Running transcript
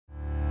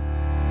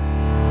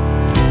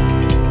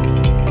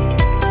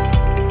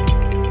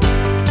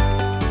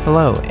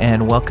Hello,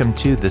 and welcome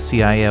to the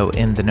CIO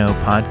in the Know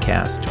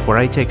podcast, where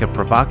I take a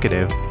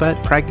provocative but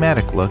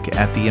pragmatic look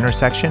at the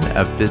intersection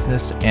of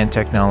business and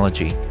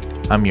technology.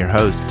 I'm your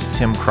host,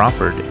 Tim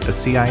Crawford, a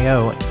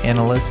CIO,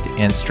 analyst,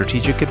 and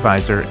strategic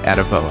advisor at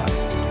Avoa.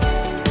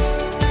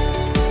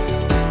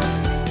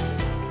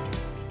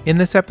 In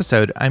this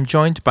episode, I'm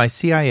joined by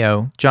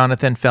CIO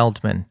Jonathan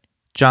Feldman.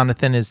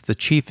 Jonathan is the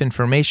Chief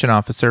Information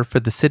Officer for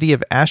the city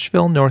of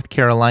Asheville, North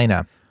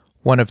Carolina.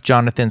 One of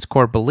Jonathan's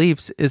core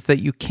beliefs is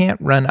that you can't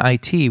run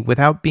IT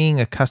without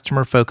being a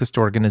customer-focused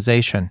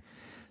organization.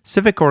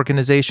 Civic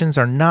organizations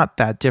are not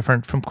that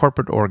different from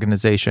corporate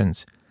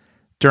organizations.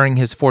 During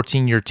his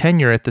 14-year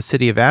tenure at the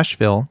city of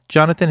Asheville,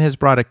 Jonathan has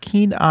brought a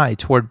keen eye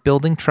toward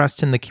building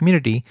trust in the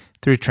community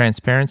through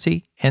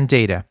transparency and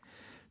data.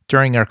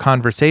 During our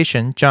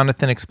conversation,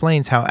 Jonathan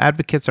explains how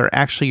advocates are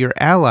actually your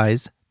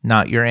allies,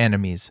 not your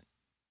enemies.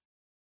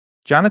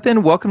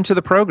 Jonathan, welcome to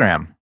the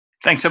program.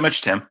 Thanks so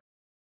much, Tim.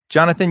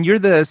 Jonathan, you're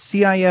the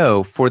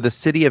CIO for the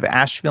city of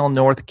Asheville,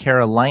 North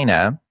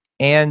Carolina,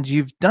 and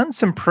you've done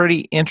some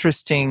pretty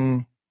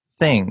interesting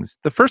things.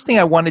 The first thing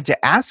I wanted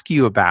to ask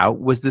you about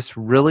was this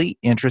really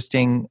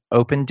interesting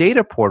open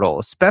data portal,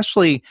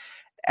 especially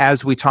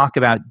as we talk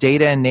about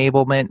data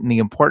enablement and the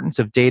importance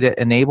of data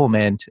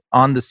enablement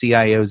on the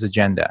CIO's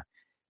agenda.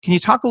 Can you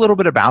talk a little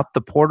bit about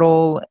the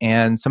portal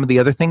and some of the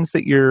other things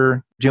that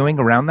you're doing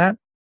around that?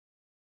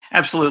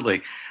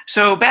 Absolutely.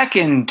 So back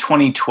in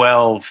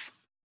 2012,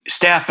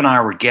 staff and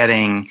I were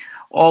getting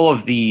all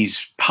of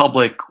these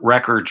public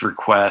records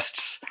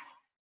requests,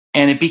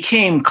 and it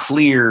became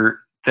clear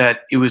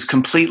that it was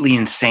completely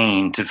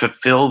insane to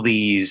fulfill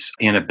these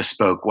in a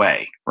bespoke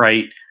way,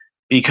 right?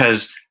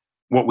 Because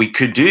what we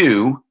could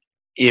do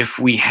if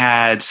we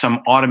had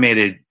some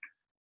automated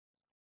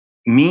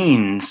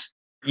means,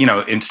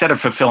 instead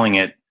of fulfilling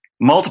it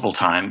multiple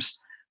times,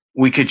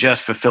 we could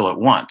just fulfill it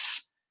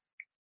once.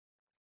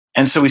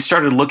 And so we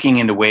started looking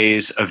into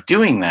ways of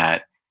doing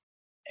that.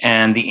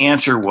 And the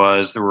answer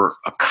was there were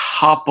a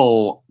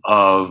couple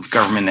of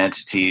government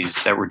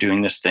entities that were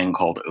doing this thing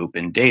called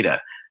open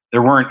data.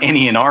 There weren't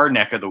any in our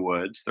neck of the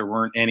woods. There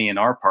weren't any in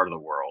our part of the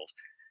world.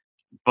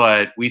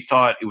 But we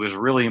thought it was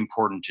really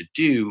important to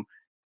do.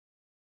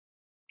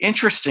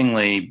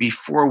 Interestingly,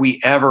 before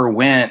we ever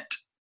went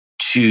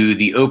to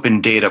the open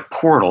data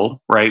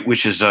portal, right,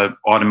 which is an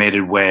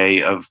automated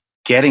way of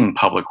getting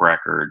public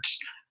records,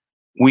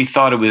 we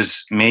thought it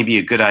was maybe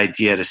a good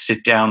idea to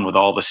sit down with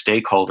all the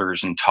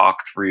stakeholders and talk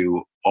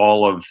through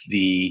all of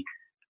the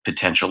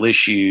potential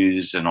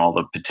issues and all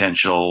the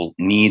potential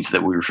needs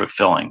that we were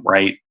fulfilling,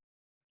 right?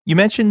 You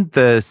mentioned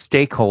the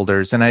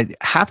stakeholders, and I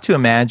have to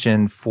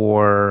imagine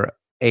for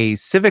a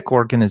civic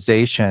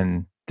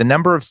organization, the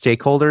number of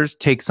stakeholders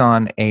takes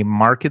on a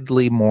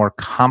markedly more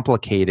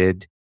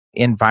complicated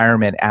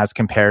environment as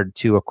compared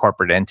to a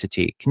corporate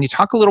entity. Can you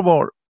talk a little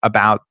more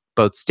about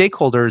both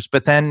stakeholders,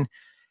 but then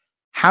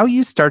how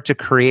you start to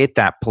create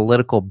that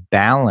political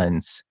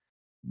balance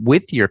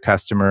with your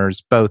customers,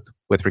 both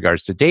with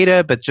regards to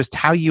data, but just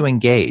how you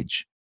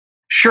engage?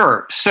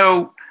 Sure.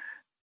 So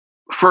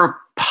for a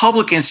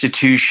public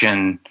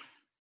institution,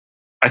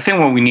 I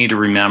think what we need to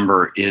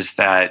remember is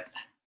that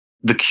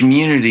the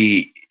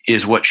community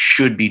is what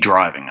should be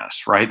driving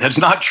us, right? That's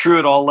not true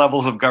at all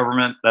levels of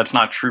government. That's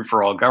not true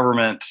for all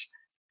governments.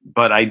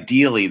 But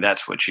ideally,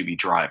 that's what should be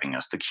driving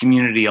us. The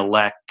community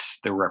elects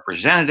the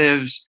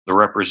representatives. The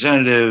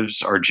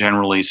representatives are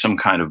generally some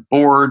kind of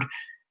board,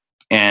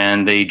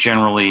 and they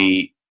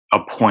generally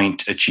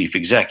appoint a chief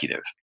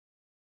executive.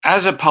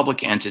 As a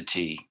public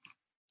entity,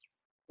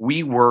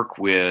 we work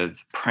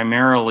with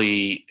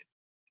primarily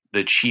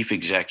the chief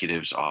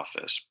executive's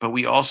office, but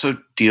we also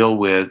deal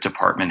with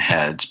department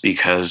heads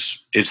because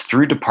it's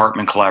through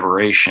department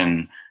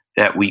collaboration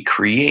that we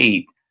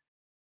create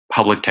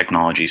public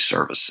technology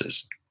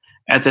services.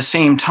 At the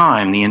same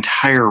time, the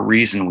entire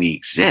reason we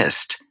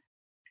exist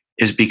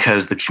is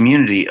because the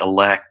community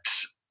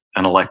elects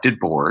an elected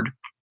board.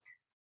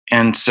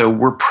 And so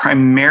we're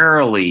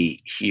primarily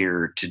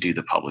here to do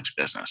the public's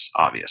business,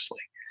 obviously.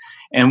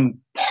 And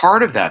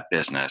part of that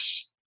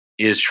business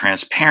is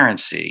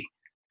transparency.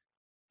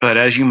 But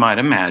as you might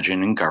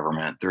imagine in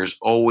government, there's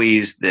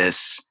always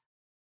this,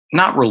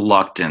 not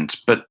reluctance,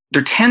 but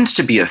there tends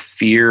to be a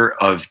fear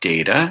of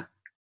data.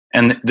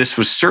 And this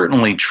was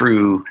certainly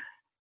true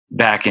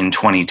back in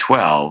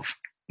 2012,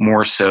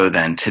 more so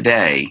than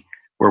today,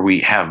 where we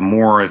have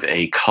more of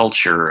a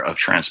culture of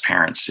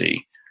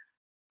transparency.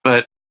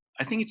 But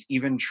I think it's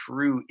even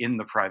true in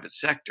the private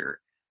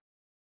sector.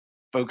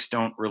 Folks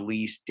don't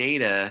release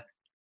data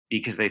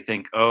because they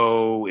think,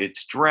 oh,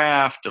 it's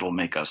draft, it'll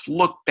make us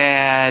look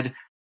bad.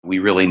 We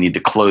really need to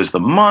close the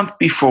month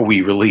before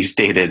we release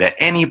data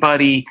to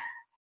anybody.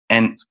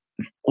 And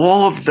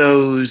all of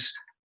those,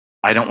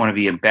 I don't want to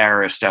be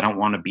embarrassed, I don't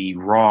want to be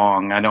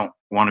wrong, I don't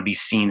want to be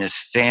seen as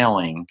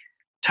failing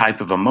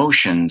type of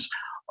emotions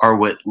are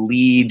what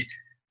lead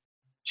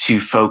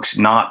to folks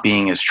not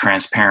being as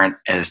transparent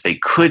as they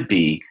could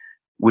be,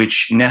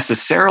 which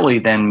necessarily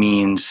then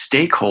means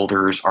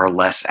stakeholders are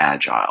less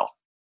agile.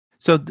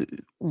 So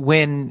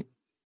when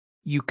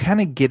you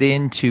kind of get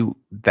into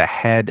the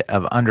head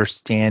of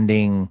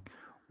understanding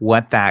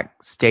what that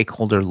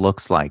stakeholder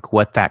looks like,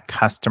 what that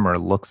customer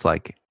looks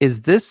like.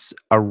 Is this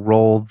a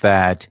role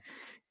that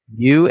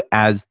you,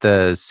 as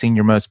the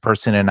senior most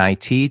person in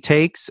IT,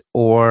 takes,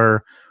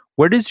 or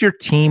where does your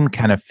team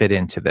kind of fit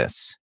into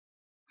this?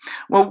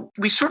 Well,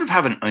 we sort of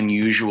have an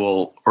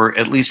unusual, or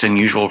at least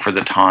unusual for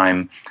the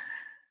time,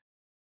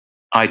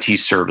 IT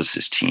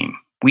services team.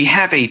 We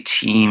have a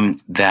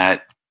team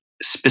that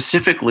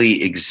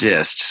specifically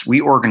exists.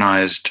 We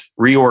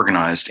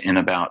reorganized in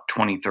about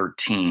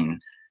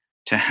 2013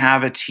 to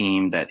have a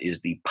team that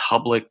is the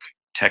public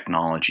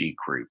technology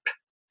group.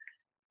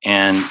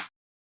 And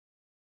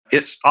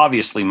it's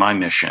obviously my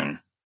mission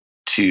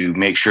to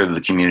make sure that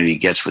the community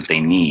gets what they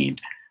need.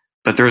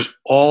 But there's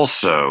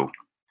also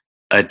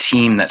a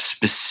team that's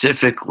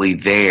specifically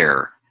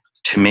there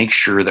to make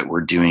sure that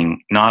we're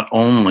doing not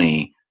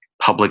only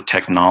public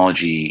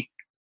technology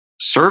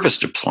service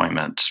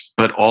deployments,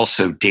 but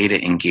also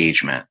data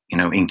engagement,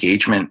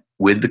 engagement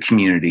with the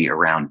community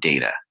around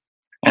data.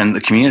 And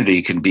the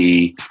community could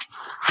be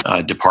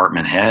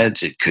department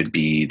heads, it could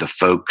be the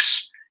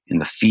folks in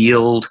the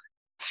field,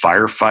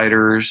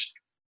 firefighters,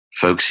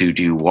 folks who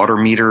do water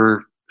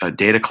meter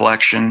data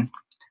collection.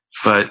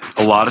 But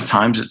a lot of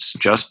times it's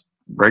just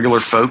regular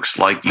folks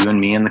like you and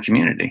me in the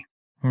community.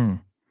 Hmm.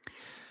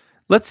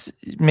 Let's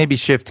maybe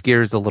shift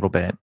gears a little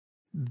bit.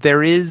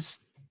 There is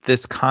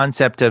this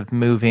concept of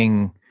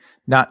moving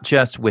not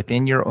just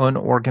within your own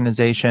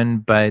organization,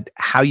 but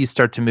how you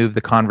start to move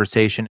the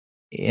conversation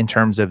in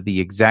terms of the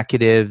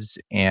executives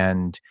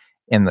and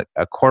in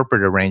a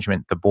corporate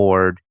arrangement, the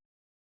board.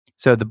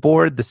 So the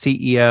board, the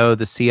CEO,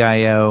 the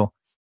CIO,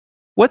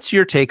 what's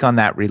your take on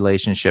that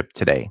relationship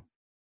today?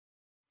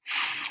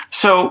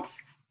 So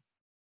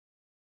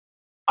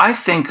I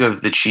think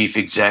of the chief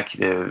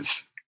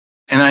executive,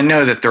 and I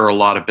know that there are a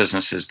lot of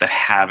businesses that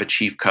have a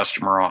chief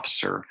customer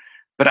officer,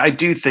 but I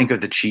do think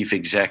of the chief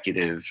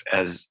executive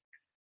as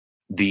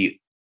the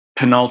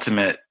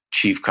penultimate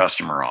chief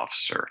customer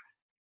officer.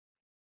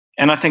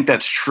 And I think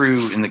that's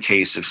true in the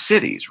case of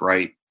cities,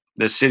 right?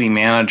 The city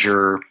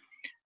manager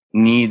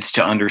needs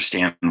to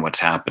understand what's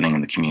happening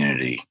in the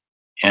community.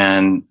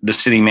 And the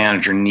city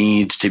manager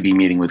needs to be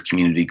meeting with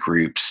community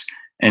groups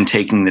and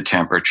taking the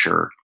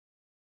temperature.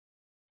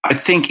 I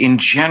think in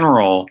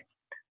general,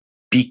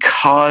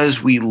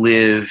 because we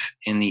live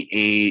in the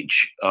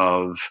age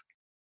of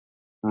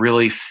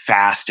really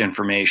fast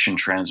information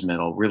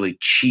transmittal, really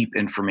cheap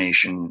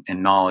information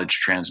and knowledge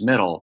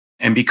transmittal,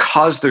 and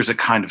because there's a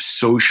kind of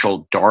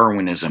social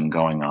Darwinism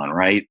going on,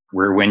 right?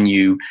 Where when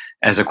you,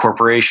 as a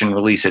corporation,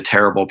 release a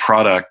terrible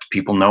product,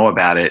 people know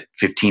about it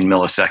 15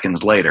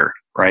 milliseconds later,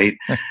 right?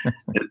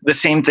 The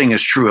same thing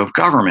is true of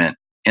government.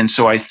 And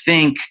so I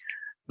think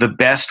the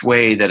best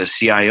way that a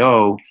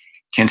CIO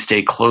can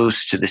stay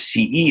close to the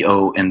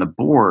CEO and the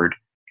board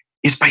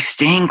is by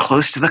staying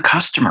close to the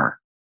customer.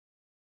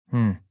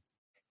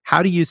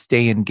 How do you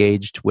stay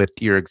engaged with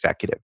your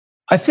executive?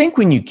 I think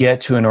when you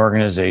get to an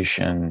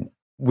organization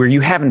where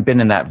you haven't been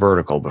in that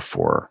vertical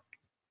before,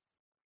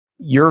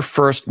 your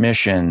first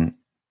mission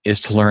is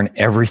to learn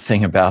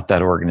everything about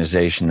that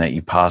organization that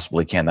you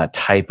possibly can, that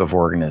type of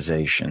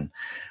organization.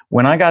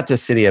 When I got to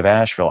City of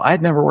Asheville,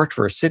 I'd never worked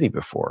for a city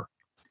before.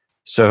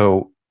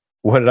 So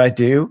what did I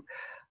do?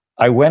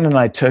 I went and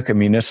I took a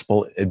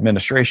municipal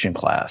administration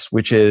class,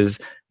 which is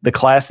the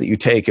class that you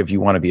take if you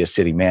want to be a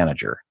city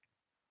manager.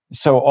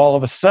 So all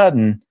of a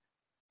sudden,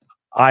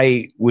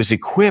 I was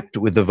equipped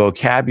with the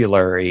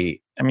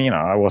vocabulary. I mean,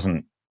 I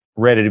wasn't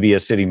ready to be a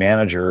city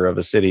manager of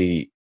a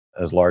city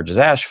as large as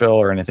Asheville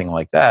or anything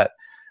like that,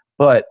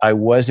 but I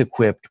was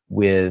equipped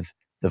with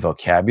the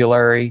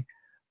vocabulary.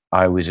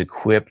 I was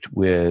equipped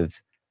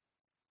with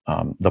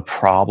the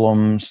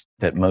problems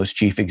that most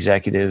chief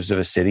executives of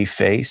a city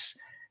face.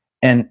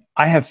 And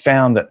I have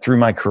found that through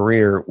my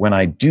career, when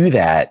I do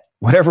that,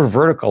 whatever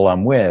vertical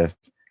I'm with,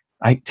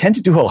 I tend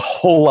to do a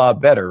whole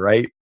lot better,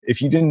 right?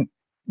 If you didn't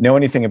know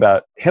anything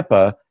about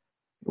HIPAA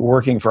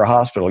working for a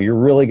hospital, you're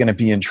really going to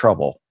be in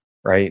trouble,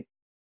 right?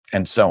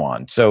 And so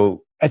on.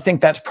 So I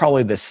think that's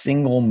probably the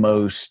single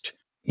most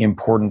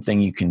important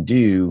thing you can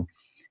do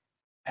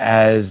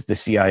as the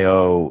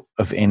CIO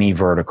of any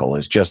vertical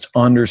is just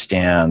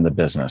understand the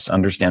business,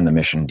 understand the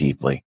mission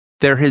deeply.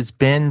 There has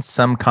been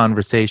some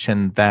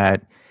conversation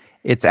that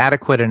it's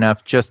adequate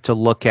enough just to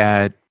look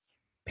at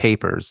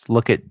papers,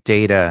 look at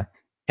data,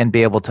 and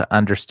be able to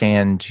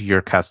understand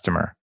your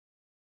customer.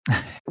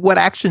 What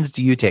actions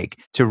do you take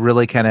to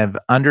really kind of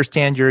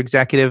understand your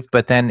executive?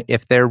 But then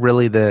if they're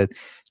really the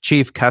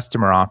chief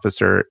customer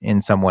officer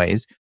in some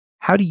ways,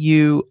 how do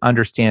you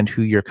understand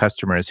who your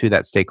customer is, who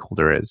that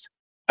stakeholder is?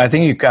 I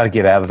think you've got to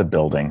get out of the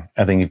building.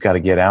 I think you've got to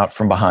get out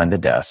from behind the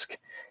desk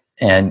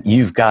and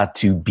you've got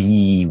to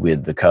be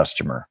with the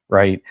customer,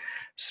 right?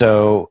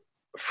 So,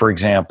 for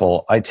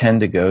example, I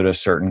tend to go to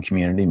certain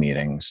community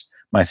meetings.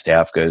 My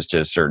staff goes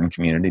to certain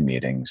community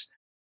meetings.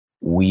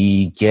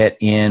 We get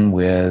in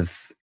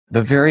with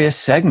the various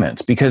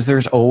segments because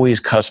there's always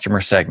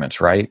customer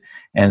segments, right?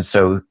 And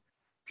so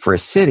for a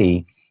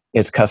city,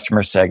 It's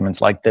customer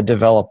segments like the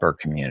developer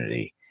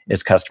community.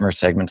 It's customer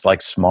segments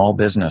like small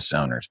business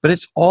owners, but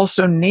it's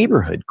also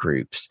neighborhood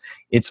groups.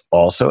 It's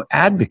also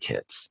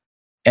advocates.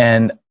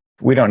 And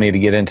we don't need to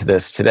get into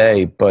this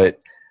today,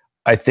 but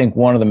I think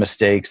one of the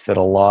mistakes that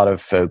a lot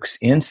of folks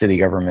in city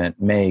government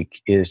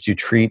make is to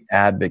treat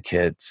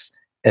advocates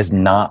as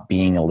not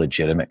being a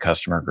legitimate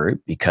customer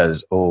group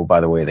because, oh, by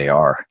the way, they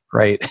are,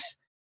 right?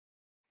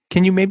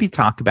 Can you maybe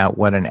talk about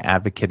what an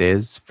advocate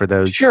is for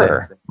those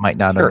Sure. that might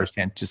not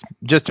understand,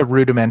 just a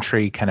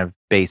rudimentary kind of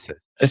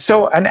basis?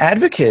 So an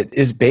advocate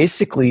is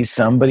basically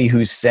somebody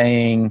who's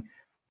saying,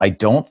 I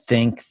don't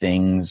think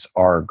things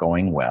are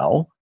going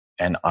well,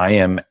 and I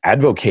am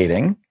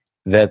advocating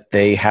that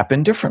they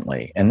happen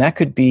differently. And that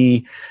could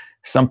be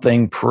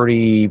something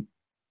pretty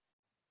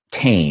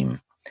tame,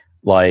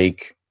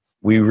 like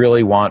we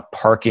really want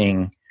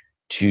parking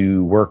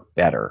to work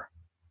better.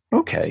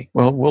 Okay,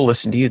 well, we'll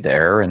listen to you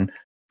there. And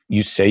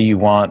you say you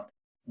want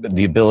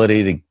the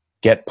ability to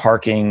get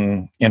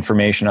parking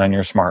information on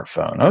your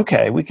smartphone.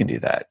 Okay, we can do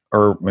that.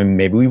 Or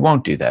maybe we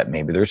won't do that.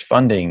 Maybe there's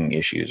funding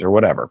issues or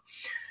whatever.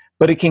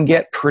 But it can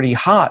get pretty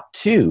hot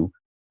too,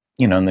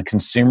 in the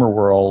consumer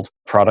world,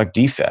 product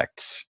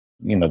defects.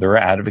 There are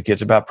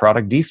advocates about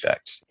product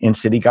defects. In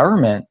city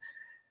government,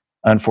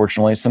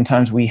 unfortunately,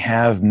 sometimes we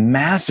have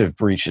massive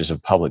breaches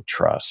of public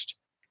trust.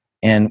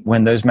 And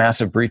when those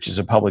massive breaches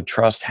of public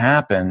trust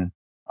happen,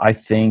 I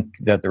think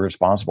that the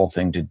responsible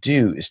thing to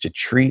do is to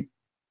treat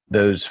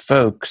those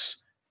folks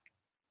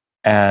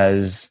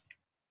as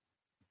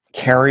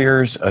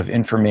carriers of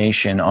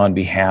information on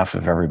behalf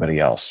of everybody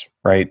else,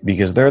 right?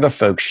 Because they're the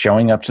folks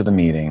showing up to the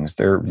meetings,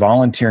 they're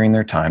volunteering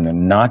their time, they're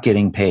not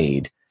getting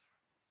paid,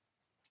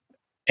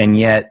 and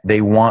yet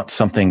they want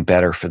something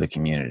better for the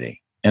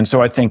community. And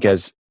so I think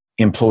as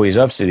employees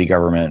of city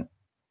government,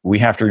 we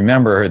have to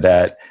remember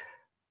that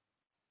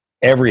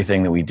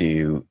everything that we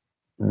do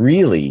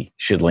really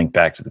should link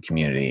back to the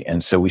community.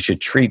 And so we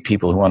should treat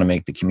people who want to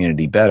make the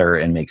community better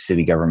and make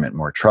city government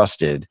more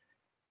trusted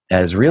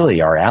as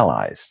really our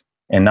allies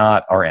and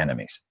not our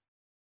enemies.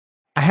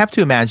 I have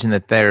to imagine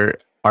that there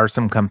are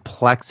some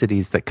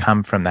complexities that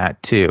come from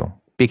that too,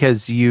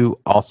 because you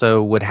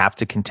also would have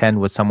to contend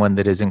with someone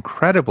that is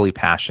incredibly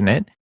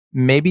passionate,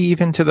 maybe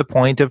even to the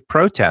point of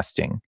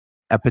protesting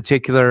a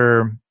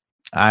particular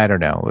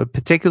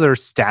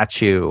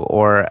statue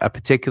or a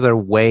particular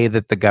way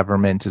that the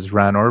government is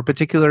run or a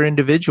particular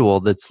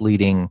individual that's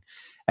leading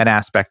an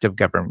aspect of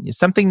government,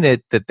 something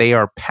that they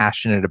are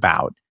passionate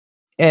about.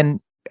 And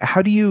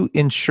how do you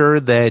ensure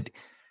that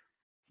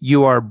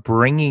you are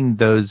bringing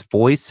those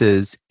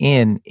voices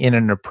in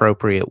an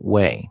appropriate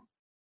way?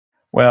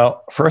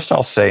 Well, first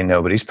I'll say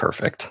nobody's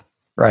perfect,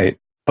 right?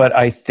 But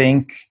I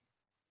think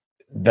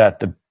that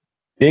the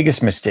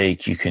biggest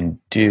mistake you can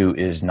do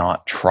is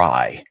not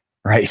try,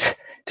 right?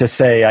 To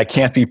say, I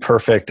can't be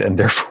perfect, and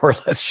therefore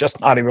let's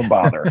just not even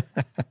bother.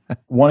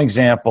 One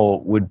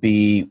example would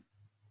be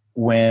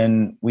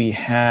when we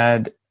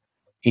had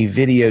a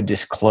video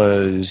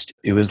disclosed,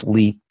 it was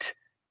leaked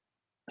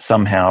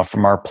somehow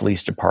from our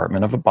police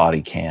department of a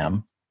body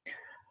cam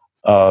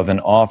of an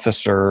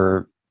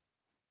officer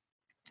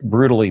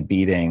brutally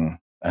beating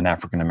an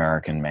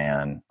African-American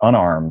man,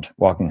 unarmed,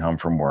 walking home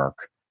from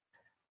work.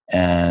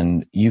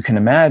 And you can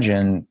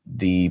imagine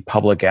the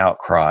public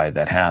outcry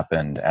that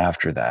happened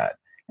after that.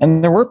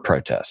 And there were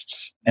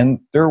protests, and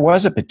there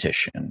was a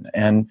petition.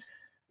 And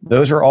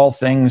those are all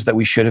things that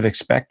we should have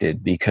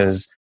expected,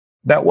 because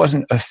that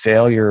wasn't a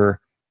failure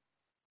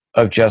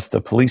of just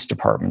the police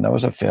department. That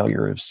was a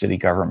failure of city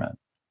government.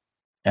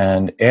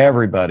 And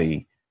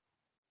everybody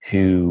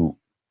who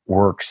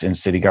works in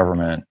city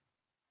government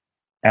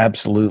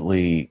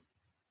absolutely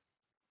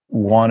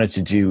wanted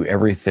to do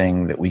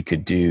everything that we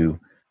could do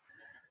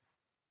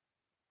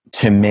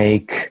to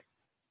make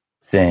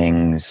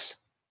things,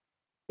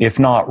 if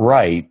not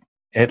right,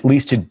 at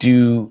least to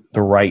do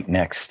the right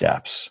next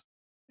steps.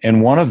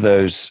 And one of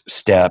those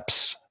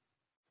steps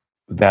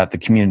that the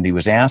community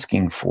was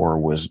asking for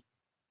was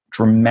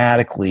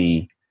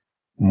dramatically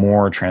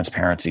more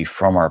transparency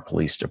from our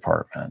police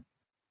department.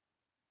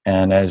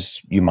 And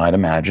as you might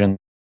imagine,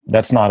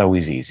 that's not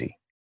always easy.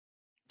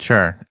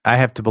 Sure. I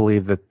have to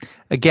believe that,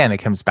 again, it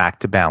comes back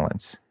to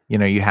balance.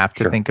 You have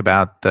to think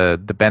about the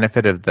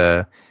benefit of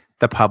the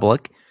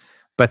public,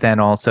 but then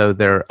also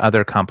there are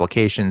other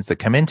complications that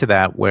come into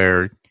that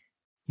where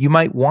you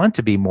might want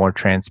to be more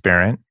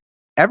transparent.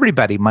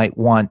 Everybody might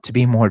want to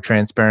be more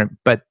transparent,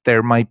 but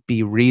there might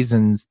be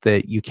reasons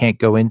that you can't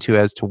go into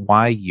as to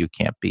why you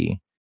can't be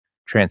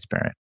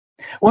transparent.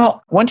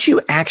 Well, once you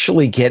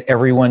actually get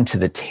everyone to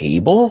the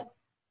table,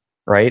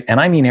 right? And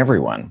I mean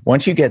everyone.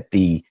 Once you get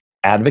the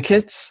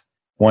advocates,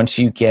 once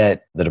you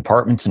get the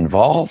departments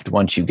involved,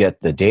 once you get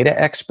the data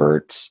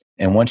experts,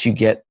 and once you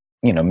get,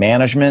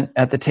 management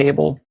at the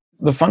table,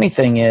 the funny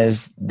thing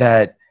is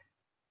that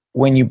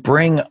when you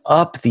bring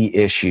up the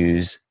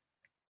issues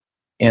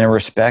in a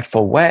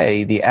respectful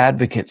way, the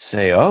advocates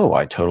say, oh,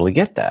 I totally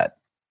get that.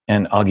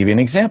 And I'll give you an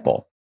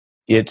example.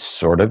 It's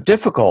sort of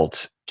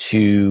difficult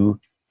to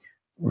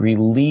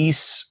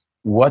release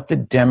what the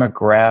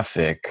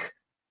demographic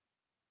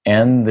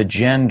and the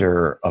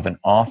gender of an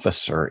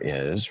officer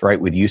is,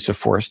 right, with use of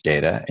force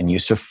data. And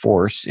use of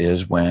force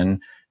is when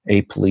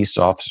a police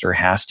officer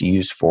has to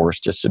use force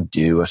to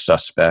subdue a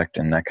suspect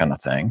and that kind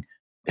of thing.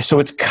 So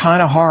it's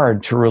kind of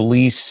hard to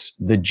release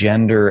the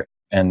gender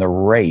and the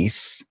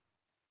race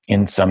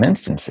in some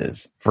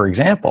instances. For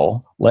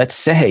example, let's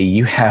say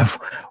you have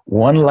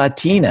one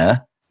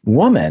Latina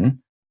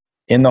woman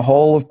in the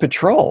whole of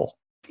patrol.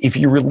 If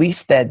you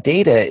release that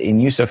data in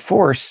use of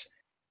force,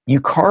 you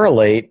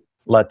correlate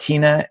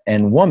Latina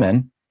and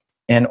woman,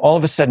 and all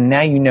of a sudden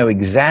now you know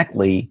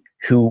exactly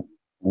who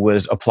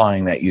was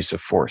applying that use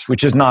of force,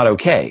 which is not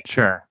okay.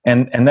 Sure.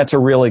 And that's a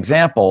real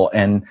example.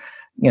 And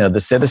the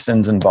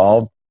citizens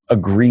involved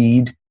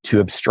agreed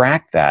to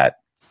abstract that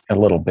a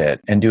little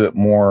bit and do it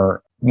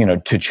more,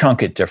 to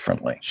chunk it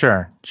differently.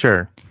 Sure.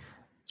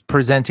 It's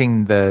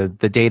presenting the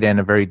data in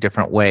a very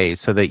different way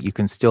so that you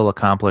can still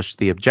accomplish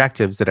the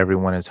objectives that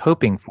everyone is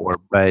hoping for,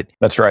 but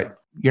that's right.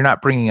 You're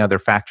not bringing other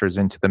factors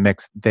into the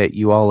mix that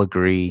you all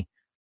agree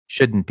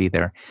shouldn't be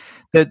there.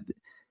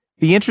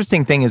 The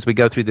interesting thing is we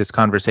go through this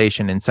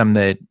conversation, and some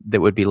that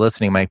would be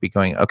listening might be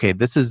going, okay,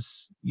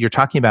 you're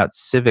talking about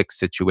civic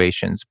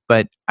situations,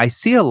 but I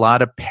see a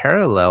lot of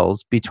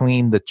parallels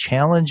between the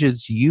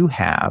challenges you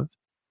have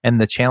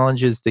and the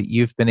challenges that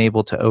you've been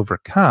able to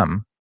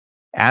overcome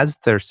as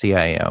their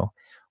CIO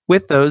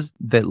with those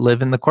that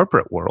live in the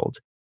corporate world.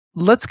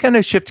 Let's kind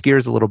of shift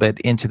gears a little bit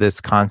into this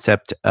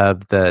concept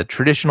of the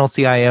traditional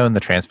CIO and the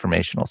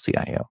transformational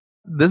CIO.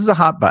 This is a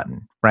hot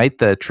button, right?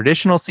 The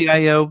traditional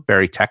CIO,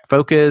 very tech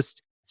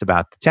focused. It's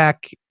about the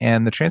tech.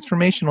 And the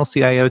transformational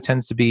CIO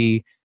tends to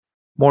be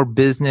more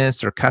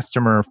business or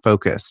customer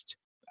focused.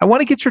 I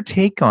want to get your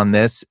take on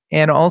this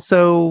and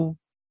also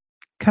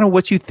kind of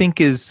what you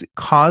think is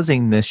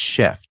causing this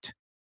shift.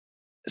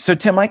 So,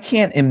 Tim, I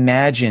can't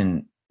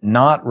imagine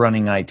not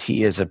running IT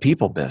as a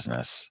people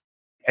business.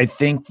 I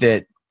think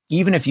that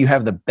even if you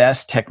have the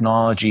best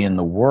technology in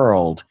the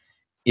world,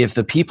 if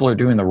the people are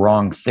doing the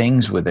wrong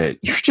things with it,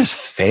 you're just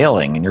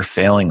failing, and you're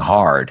failing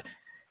hard.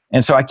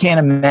 And so I can't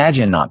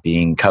imagine not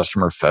being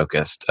customer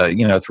focused.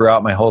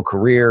 Throughout my whole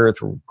career,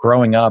 through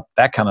growing up,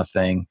 that kind of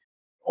thing,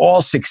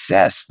 all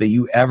success that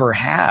you ever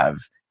have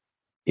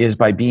is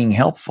by being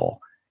helpful.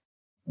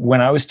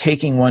 When I was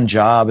taking one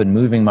job and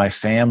moving my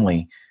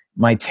family,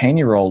 my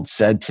 10-year-old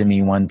said to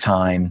me one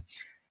time,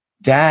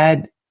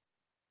 "Dad,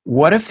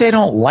 what if they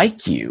don't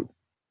like you?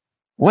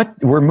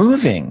 We're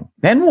moving,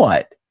 then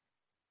what?"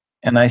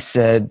 And I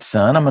said,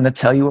 "Son, I'm going to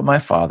tell you what my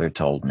father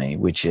told me,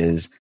 which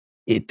is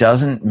it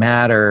doesn't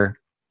matter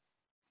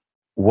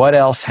what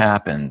else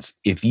happens.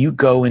 If you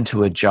go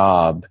into a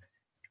job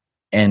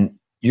and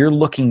you're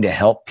looking to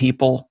help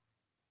people,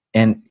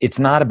 and it's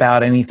not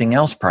about anything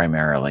else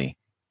primarily.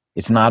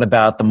 It's not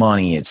about the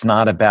money. It's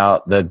not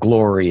about the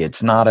glory.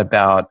 It's not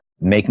about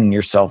making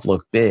yourself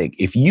look big.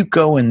 If you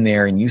go in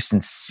there and you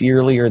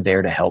sincerely are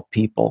there to help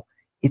people,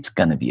 it's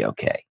going to be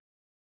okay."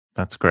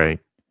 That's great.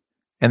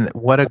 And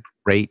what a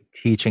great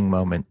teaching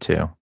moment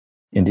too.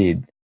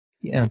 Indeed.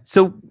 Yeah.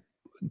 So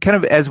kind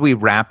of as we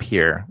wrap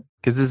here,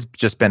 because this has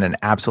just been an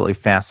absolutely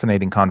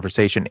fascinating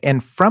conversation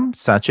and from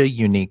such a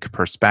unique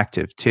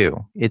perspective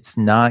too. It's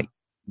not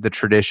the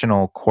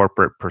traditional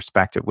corporate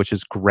perspective, which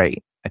is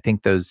great. I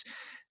think those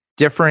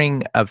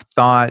differing of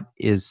thought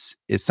is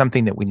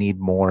something that we need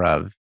more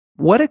of.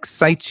 What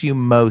excites you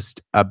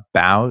most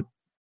about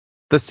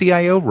the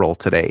CIO role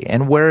today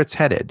and where it's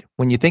headed?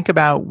 When you think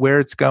about where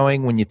it's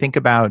going, when you think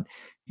about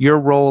your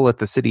role at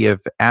the city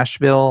of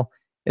Asheville,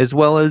 as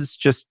well as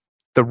just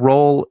the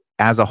role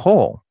as a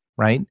whole,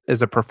 right?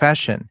 As a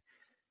profession,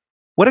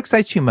 what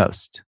excites you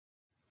most?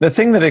 The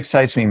thing that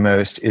excites me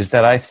most is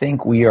that I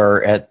think we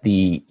are at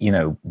the,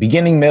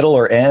 beginning, middle,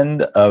 or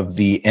end of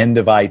the end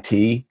of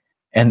IT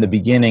and the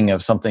beginning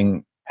of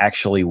something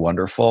actually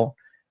wonderful.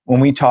 When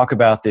we talk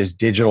about this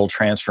digital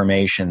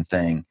transformation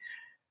thing,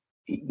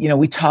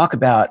 we talk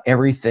about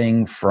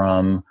everything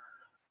from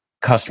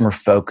customer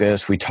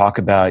focus, we talk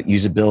about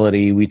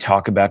usability, we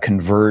talk about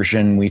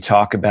conversion, we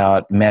talk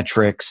about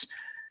metrics.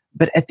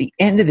 But at the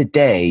end of the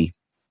day,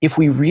 if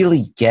we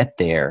really get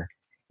there,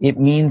 it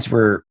means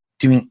we're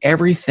doing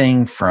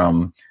everything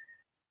from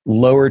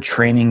lower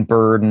training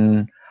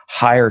burden,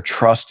 higher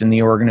trust in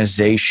the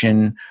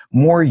organization,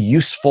 more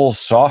useful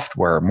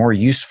software, more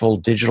useful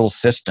digital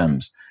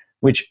systems,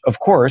 which of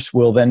course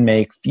will then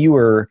make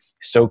fewer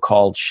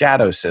so-called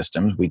shadow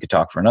systems. We could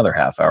talk for another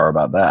half hour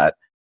about that.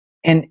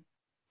 And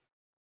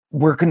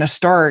we're going to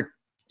start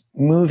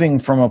moving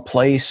from a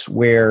place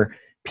where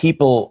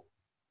people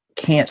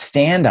can't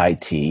stand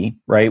IT,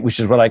 right? Which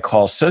is what I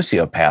call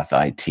sociopath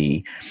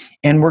IT.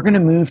 And we're going to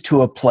move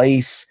to a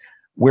place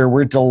where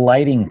we're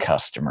delighting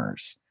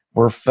customers,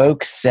 where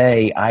folks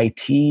say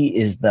IT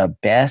is the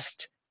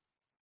best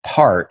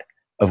part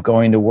of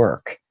going to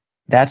work.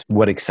 That's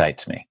what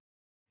excites me.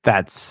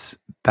 That's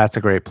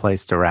a great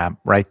place to wrap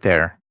right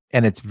there.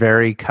 And it's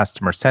very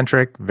customer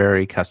centric,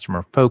 very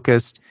customer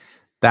focused.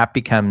 That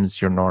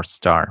becomes your North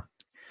Star.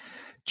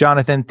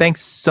 Jonathan,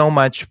 thanks so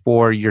much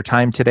for your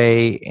time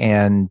today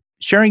and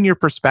sharing your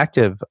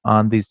perspective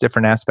on these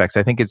different aspects.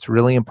 I think it's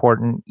really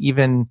important,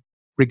 even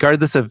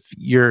regardless of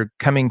you're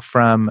coming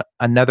from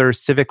another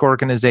civic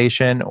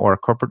organization or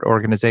corporate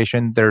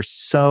organization. There's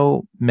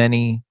so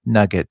many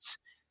nuggets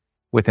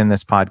within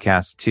this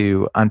podcast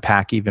to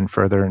unpack even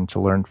further and to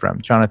learn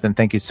from. Jonathan,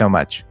 thank you so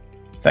much.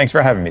 Thanks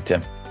for having me,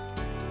 Tim.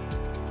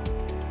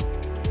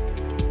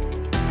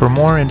 For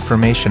more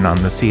information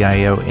on the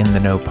CIO in the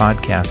Know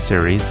podcast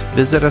series,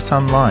 visit us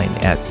online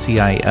at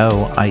cioitk.com,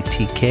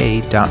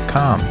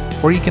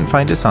 or you can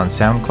find us on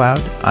SoundCloud,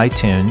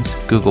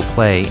 iTunes, Google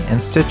Play,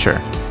 and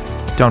Stitcher.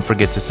 Don't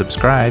forget to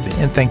subscribe,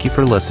 and thank you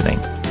for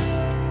listening.